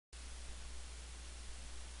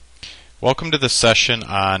Welcome to the session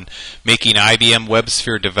on making IBM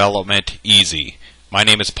WebSphere development easy. My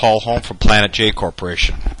name is Paul Holm from Planet J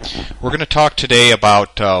Corporation. We're going to talk today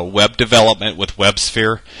about web development with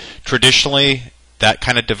WebSphere. Traditionally, that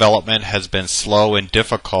kind of development has been slow and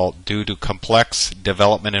difficult due to complex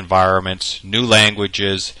development environments, new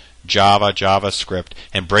languages, Java, JavaScript,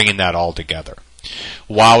 and bringing that all together.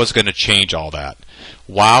 WoW is going to change all that.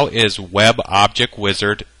 WoW is Web Object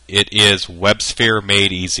Wizard. It is WebSphere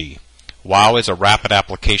made easy. WoW is a rapid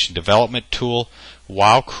application development tool.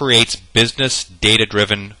 WoW creates business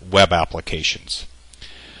data-driven web applications.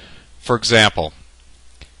 For example,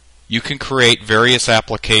 you can create various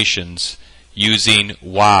applications using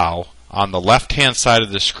WoW. On the left-hand side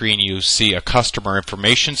of the screen you see a customer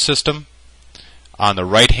information system. On the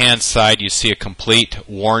right-hand side you see a complete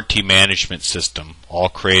warranty management system, all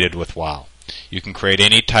created with WoW. You can create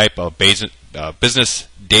any type of business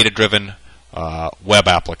data-driven web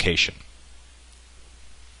application.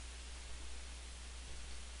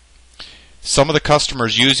 Some of the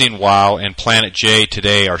customers using WoW and Planet J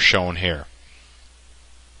today are shown here.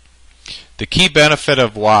 The key benefit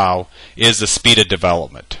of WoW is the speed of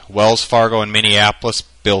development. Wells Fargo in Minneapolis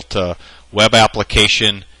built a web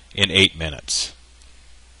application in 8 minutes.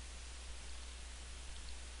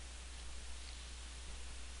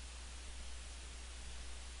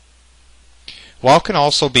 WoW can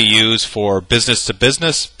also be used for business to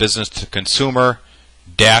business, business to consumer,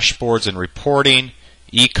 dashboards and reporting,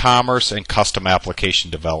 e-commerce, and custom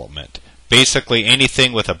application development. Basically,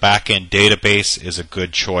 anything with a back-end database is a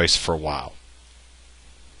good choice for WoW.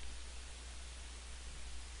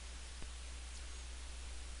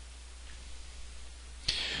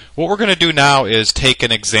 What we're going to do now is take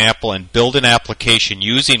an example and build an application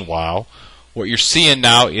using WoW. What you're seeing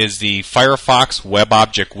now is the Firefox Web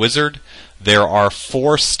Object Wizard. There are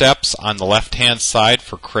 4 steps on the left-hand side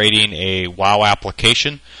for creating a WoW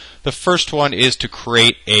application. The first one is to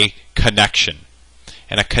create a connection.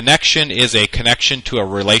 And a connection is a connection to a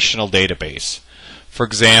relational database. For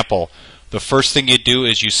example, the first thing you do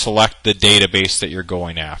is you select the database that you're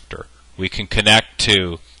going after. We can connect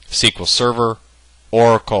to SQL Server,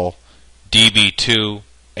 Oracle, DB2,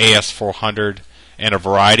 AS400, and a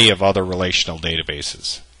variety of other relational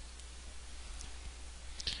databases.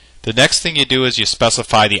 The next thing you do is you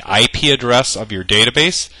specify the IP address of your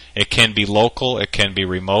database. It can be local, it can be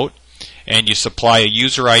remote, and you supply a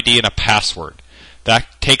user ID and a password.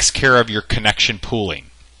 That takes care of your connection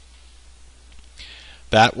pooling.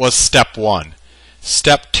 That was step 1.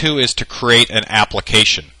 Step 2 is to create an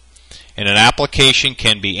application. And an application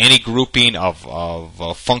can be any grouping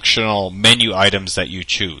of functional menu items that you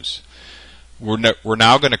choose. We're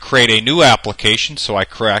now going to create a new application, so I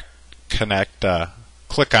click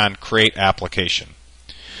on Create Application.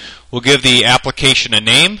 We'll give the application a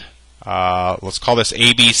name. Let's call this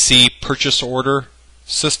ABC Purchase Order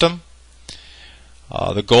System.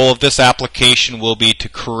 The goal of this application will be to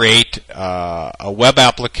create a web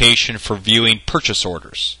application for viewing purchase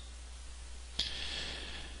orders.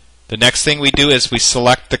 The next thing we do is we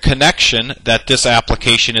select the connection that this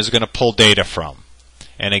application is going to pull data from.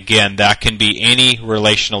 And again, that can be any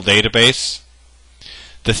relational database.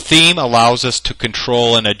 The theme allows us to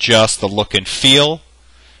control and adjust the look and feel,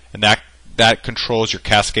 and that controls your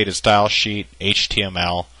cascaded style sheet,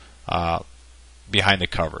 HTML, behind the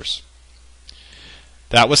covers.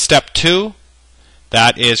 That was step 2.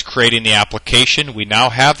 That is creating the application. We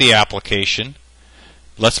now have the application.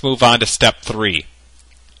 Let's move on to step 3.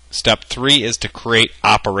 Step 3 is to create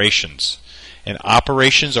operations. And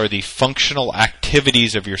operations are the functional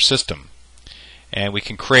activities of your system. And we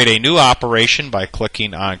can create a new operation by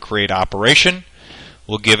clicking on Create Operation.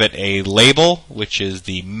 We'll give it a label, which is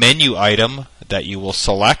the menu item that you will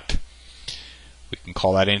select. We can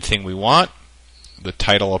call that anything we want. The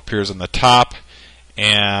title appears on the top.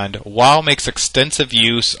 And WoW makes extensive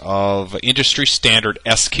use of industry standard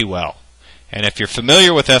SQL. And if you're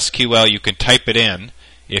familiar with SQL, you can type it in.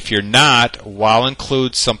 If you're not, WoW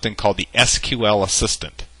includes something called the SQL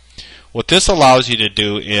Assistant. What this allows you to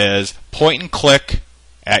do is point and click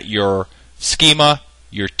at your schema,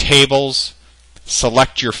 your tables,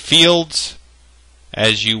 select your fields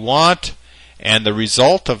as you want, and the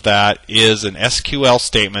result of that is an SQL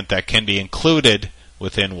statement that can be included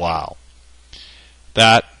within WoW.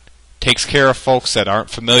 That takes care of folks that aren't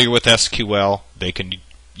familiar with SQL. They can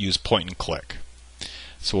use point and click.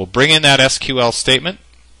 So we'll bring in that SQL statement.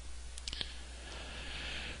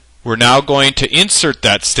 We're now going to insert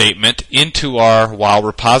that statement into our WoW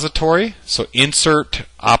repository. So insert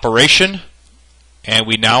operation, and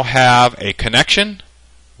we now have a connection,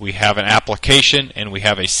 we have an application, and we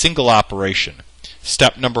have a single operation.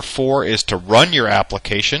 Step number 4 is to run your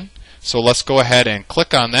application. So let's go ahead and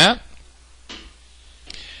click on that.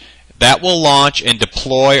 That will launch and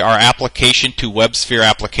deploy our application to WebSphere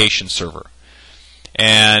Application Server.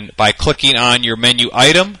 And by clicking on your menu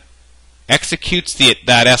item, executes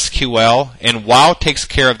that SQL, and WOW takes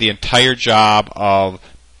care of the entire job of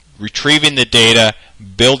retrieving the data,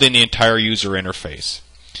 building the entire user interface.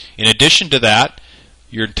 In addition to that,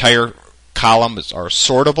 your entire columns are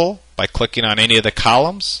sortable by clicking on any of the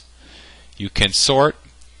columns. You can sort.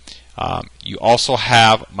 You also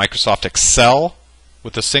have Microsoft Excel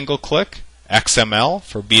with a single click, XML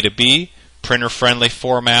for B2B, printer-friendly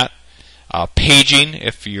format, paging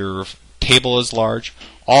if your table is large.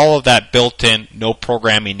 All of that built in, no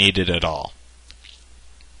programming needed at all.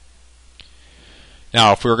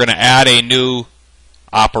 Now, if we were going to add a new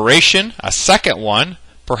operation, a second one,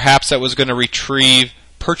 perhaps that was going to retrieve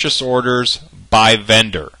purchase orders by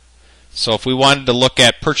vendor. So if we wanted to look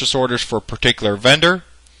at purchase orders for a particular vendor,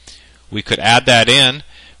 we could add that in.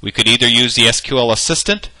 We could either use the SQL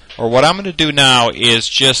assistant, or what I'm going to do now is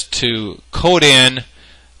just to code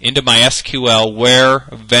into my SQL where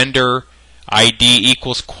vendor ID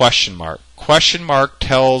equals question mark. Question mark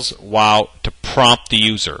tells WOW to prompt the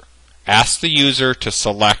user. Ask the user to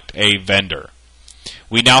select a vendor.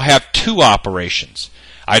 We now have two operations.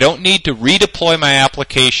 I don't need to redeploy my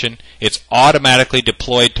application. It's automatically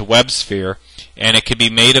deployed to WebSphere, and it can be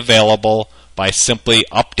made available by simply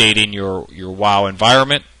updating your WOW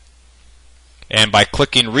environment. And by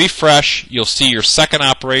clicking refresh, you'll see your second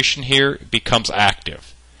operation here becomes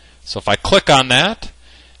active. So if I click on that,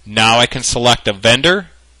 now I can select a vendor.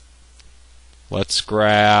 Let's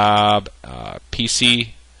grab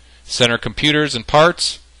PC Center Computers and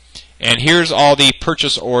Parts. And here's all the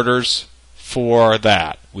purchase orders for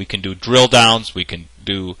that. We can do drill downs. We can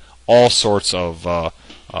do all sorts of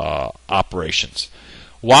operations.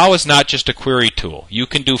 WOW is not just a query tool. You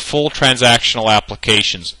can do full transactional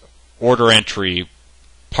applications, order entry,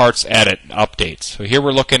 parts edit, updates. So here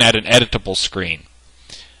we're looking at an editable screen.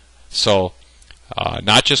 So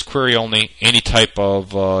not just query only, any type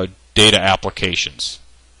of data applications,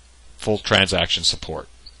 full transaction support.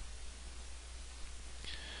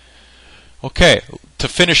 Okay, to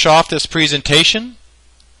finish off this presentation,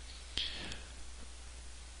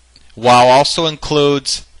 WOW also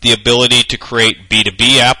includes the ability to create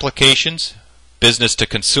B2B applications, business to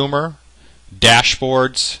consumer,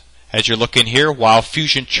 dashboards. As you're looking here, WOW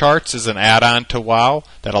Fusion Charts is an add-on to WOW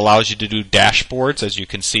that allows you to do dashboards, as you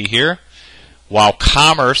can see here. WOW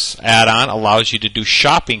Commerce add-on allows you to do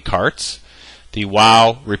shopping carts. The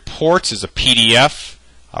WOW Reports is a PDF,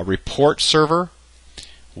 a report server.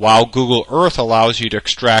 WOW Google Earth allows you to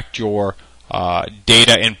extract your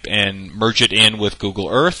data and merge it in with Google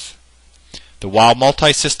Earth. The WOW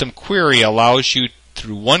Multi-System Query allows you,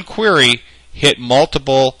 through one query, hit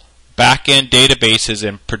multiple back-end databases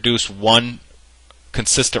and produce one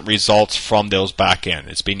consistent results from those back-end.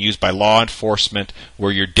 It's being used by law enforcement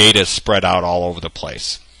where your data is spread out all over the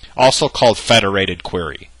place. Also called federated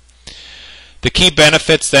query. The key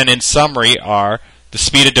benefits then in summary are the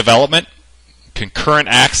speed of development, concurrent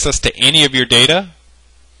access to any of your data.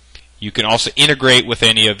 You can also integrate with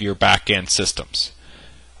any of your back-end systems.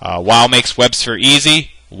 WOW makes WebSphere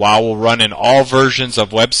easy. WOW will run in all versions of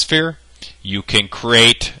WebSphere. You can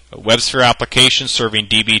create WebSphere applications serving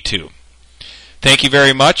DB2. Thank you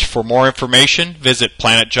very much. For more information, visit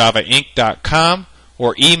planetjavainc.com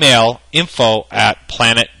or email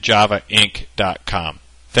info@planetjavainc.com.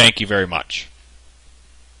 Thank you very much.